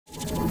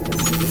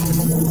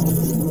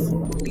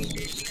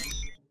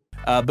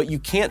but you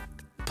can't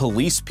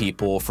police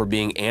people for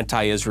being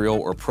anti-Israel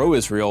or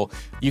pro-Israel.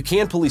 You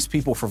can police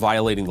people for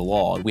violating the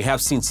law, and we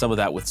have seen some of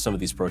that with some of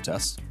these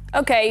protests.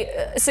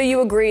 Okay, so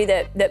you agree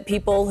that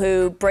people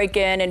who break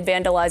in and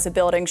vandalize a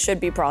building should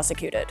be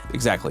prosecuted?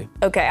 Exactly.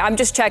 Okay, I'm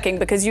just checking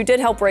because you did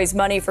help raise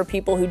money for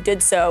people who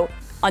did so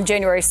on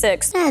January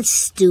 6th. That's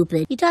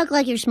stupid. You talk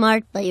like you're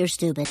smart, but you're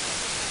stupid.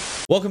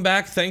 Welcome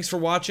back, thanks for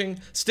watching.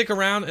 Stick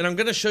around and I'm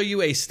gonna show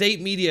you a state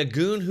media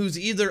goon who's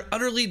either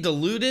utterly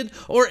deluded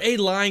or a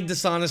lying,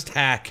 dishonest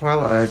hack.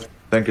 Well, I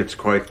think it's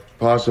quite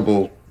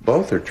possible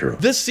both are true.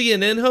 This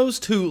CNN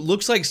host, who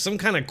looks like some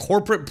kind of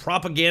corporate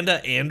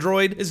propaganda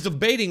android, is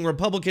debating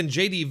Republican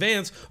J.D.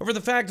 Vance over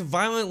the fact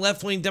violent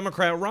left-wing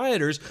Democrat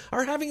rioters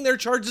are having their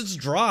charges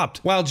dropped,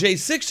 while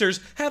J6ers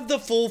have the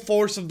full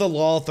force of the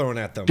law thrown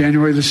at them.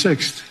 January the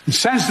 6th.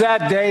 Since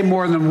that day,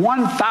 more than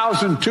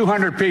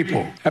 1,200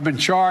 people have been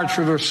charged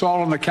for their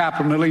assault on the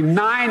Capitol. Nearly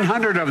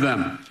 900 of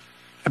them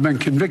have been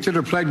convicted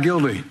or pled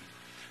guilty.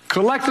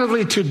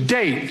 Collectively, to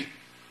date,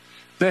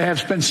 they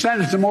have been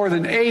sentenced to more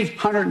than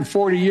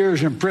 840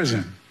 years in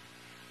prison.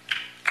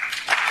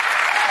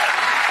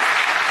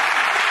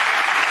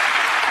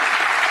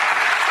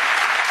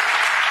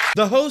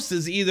 The host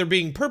is either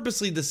being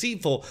purposely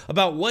deceitful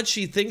about what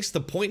she thinks the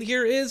point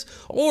here is,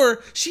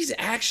 or she's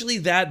actually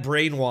that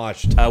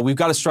brainwashed. We've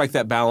got to strike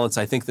that balance.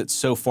 I think that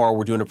so far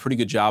we're doing a pretty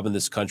good job in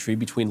this country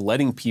between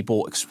letting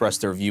people express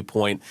their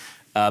viewpoint,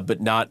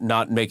 but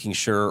not making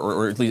sure,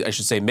 or at least I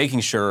should say making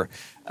sure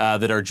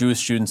that our Jewish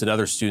students and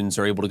other students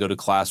are able to go to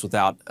class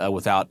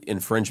without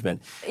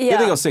infringement. Yeah. The other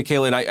thing I'll say,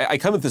 Kayla, and I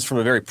come at this from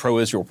a very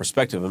pro-Israel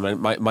perspective.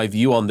 And my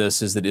view on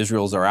this is that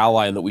Israel is our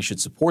ally and that we should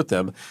support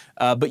them.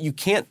 But you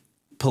can't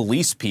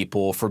police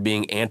people for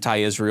being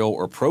anti-Israel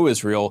or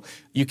pro-Israel.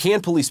 You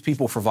can police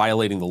people for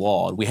violating the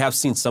law. And we have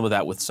seen some of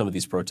that with some of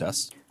these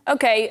protests.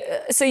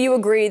 Okay, so you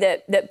agree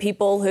that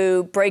people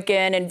who break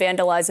in and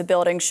vandalize a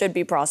building should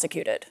be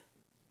prosecuted?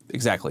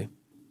 Exactly.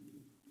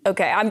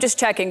 Okay, I'm just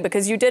checking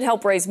because you did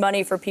help raise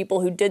money for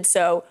people who did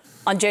so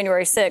on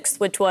January 6th,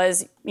 which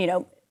was,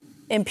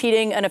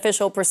 impeding an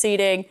official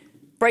proceeding,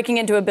 breaking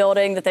into a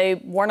building that they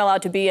weren't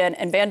allowed to be in,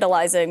 and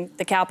vandalizing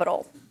the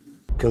Capitol.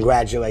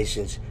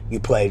 Congratulations, you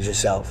played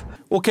yourself.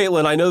 Well,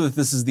 Caitlin, I know that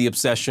this is the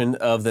obsession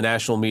of the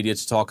national media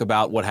to talk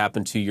about what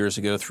happened 2 years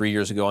ago, 3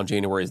 years ago on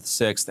January the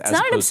 6th. It's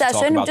not an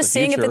obsession. I'm just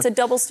seeing if it's a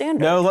double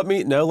standard. No, let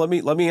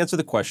me answer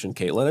the question,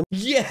 Caitlin.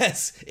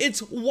 Yes,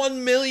 it's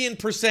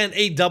 1,000,000%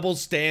 a double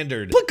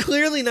standard, but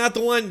clearly not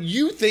the one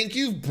you think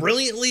you've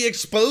brilliantly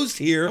exposed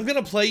here. I'm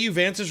gonna play you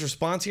Vance's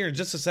response here in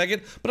just a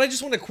second, but I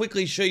just want to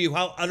quickly show you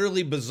how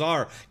utterly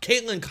bizarre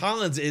Caitlin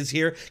Collins is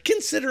here,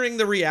 considering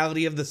the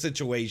reality of the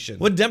situation.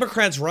 When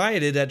Democrats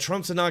rioted at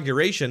Trump's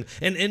inauguration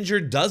and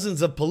injured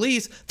dozens of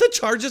police, the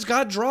charges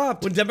got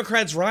dropped. When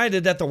Democrats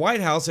rioted at the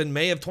White House in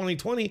May of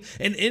 2020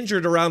 and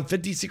injured around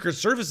 50 Secret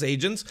Service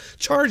agents,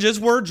 charges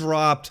were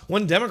dropped.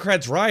 When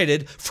Democrats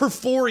rioted for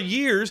 4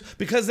 years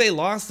because they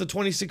lost the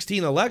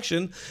 2016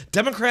 election,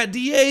 Democrat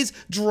DAs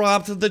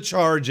dropped the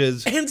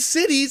charges, and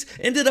cities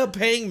ended up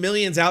paying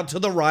millions out to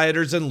the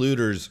rioters and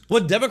looters.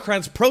 When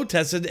Democrats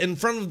protested in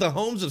front of the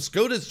homes of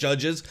SCOTUS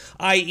judges,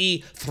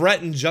 i.e.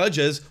 threatened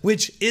judges,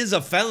 which is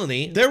a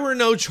felony, there were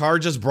no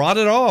charges brought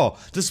at all,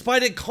 despite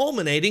it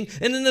culminating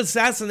in an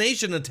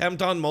assassination attempt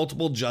on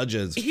multiple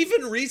judges.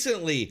 Even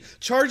recently,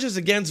 charges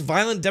against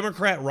violent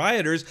Democrat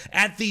rioters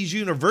at these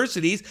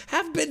universities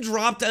have been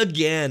dropped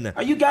again.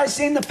 Are you guys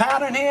seeing the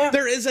pattern here?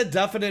 There is a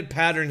definite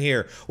pattern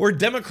here where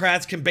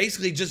Democrats can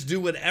basically just do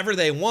whatever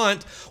they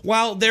want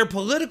while their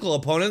political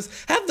opponents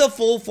have the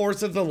full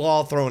force of the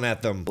law thrown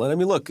at them. I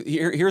mean, look,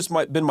 here's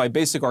been my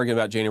basic argument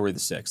about January the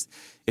 6th.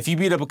 If you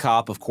beat up a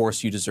cop, of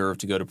course you deserve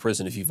to go to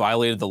prison. If you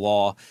violated the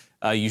law,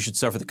 you should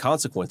suffer the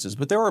consequences.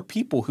 But there are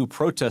people who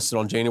protested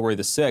on January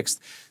the 6th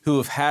who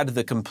have had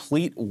the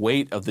complete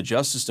weight of the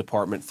Justice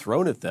Department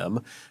thrown at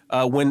them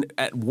when,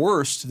 at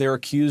worst, they're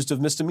accused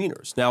of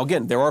misdemeanors. Now,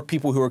 again, there are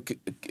people who are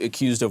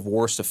accused of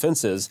worse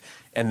offenses,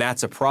 and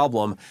that's a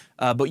problem.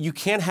 But you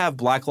can't have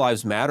Black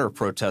Lives Matter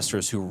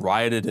protesters who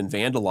rioted and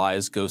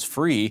vandalized goes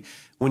free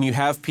when you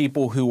have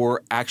people who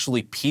were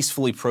actually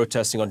peacefully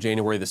protesting on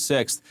January the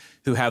 6th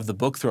who have the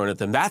book thrown at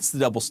them. That's the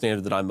double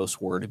standard that I'm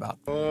most worried about.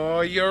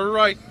 Oh, you're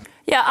right.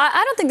 Yeah,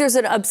 I don't think there's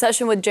an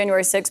obsession with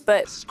January 6th,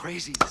 but... This is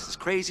crazy, this is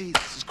crazy,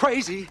 this is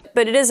crazy.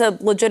 But it is a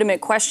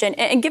legitimate question.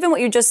 And given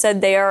what you just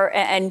said there,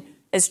 and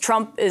as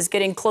Trump is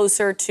getting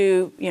closer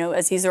to,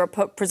 as he's a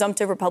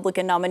presumptive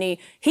Republican nominee,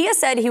 he has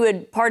said he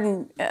would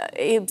pardon,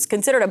 he's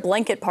considered a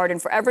blanket pardon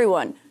for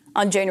everyone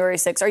on January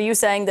 6th. Are you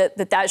saying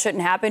that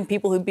shouldn't happen?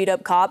 People who beat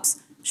up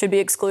cops should be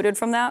excluded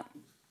from that?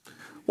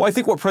 Well, I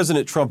think what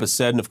President Trump has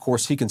said, and of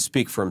course he can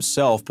speak for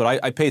himself, but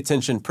I pay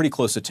attention, pretty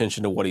close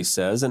attention to what he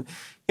says. And,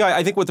 Yeah,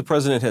 I think what the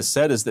president has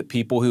said is that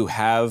people who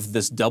have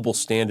this double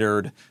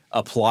standard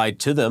applied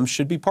to them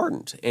should be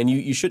pardoned. And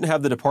you shouldn't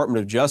have the Department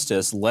of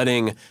Justice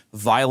letting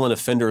violent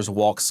offenders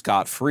walk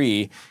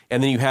scot-free,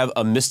 and then you have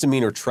a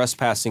misdemeanor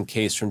trespassing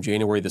case from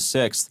January the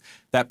 6th.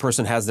 That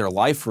person has their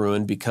life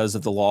ruined because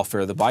of the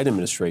lawfare of the Biden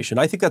administration.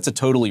 I think that's a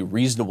totally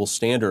reasonable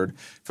standard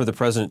for the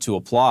president to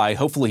apply.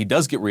 Hopefully he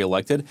does get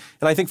reelected.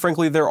 And I think,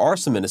 frankly, there are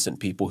some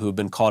innocent people who have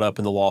been caught up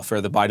in the lawfare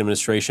of the Biden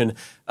administration,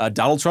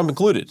 Donald Trump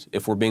included,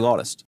 if we're being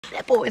honest.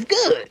 That boy is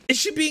good. Is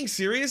she being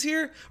serious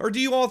here? Or do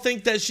you all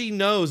think that she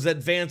knows that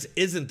Vance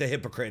isn't the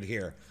hypocrite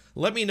here?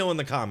 Let me know in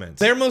the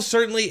comments. There most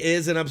certainly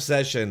is an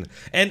obsession,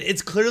 and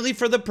it's clearly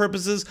for the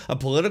purposes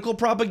of political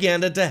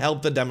propaganda to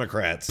help the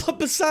Democrats. But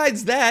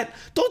besides that,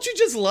 don't you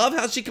just love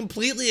how she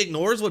completely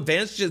ignores what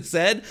Vance just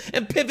said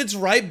and pivots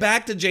right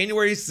back to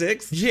January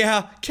 6th?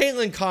 Yeah,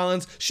 Caitlin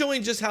Collins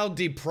showing just how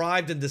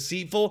deprived and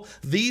deceitful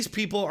these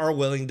people are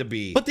willing to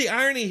be. But the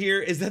irony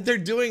here is that they're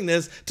doing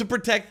this to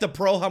protect the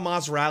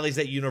pro-Hamas rallies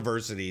at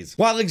universities,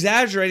 while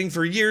exaggerating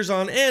for years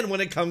on end when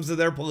it comes to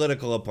their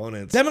political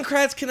opponents.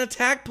 Democrats can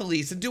attack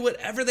police and do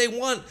whatever they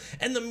want,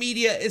 and the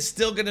media is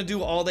still gonna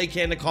do all they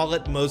can to call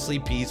it mostly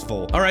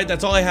peaceful. All right,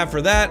 that's all I have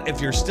for that. If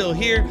you're still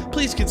here,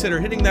 please consider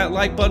hitting that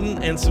like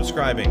button and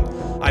subscribing.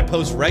 I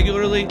post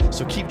regularly,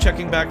 so keep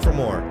checking back for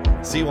more.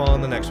 See you all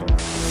in the next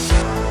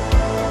one.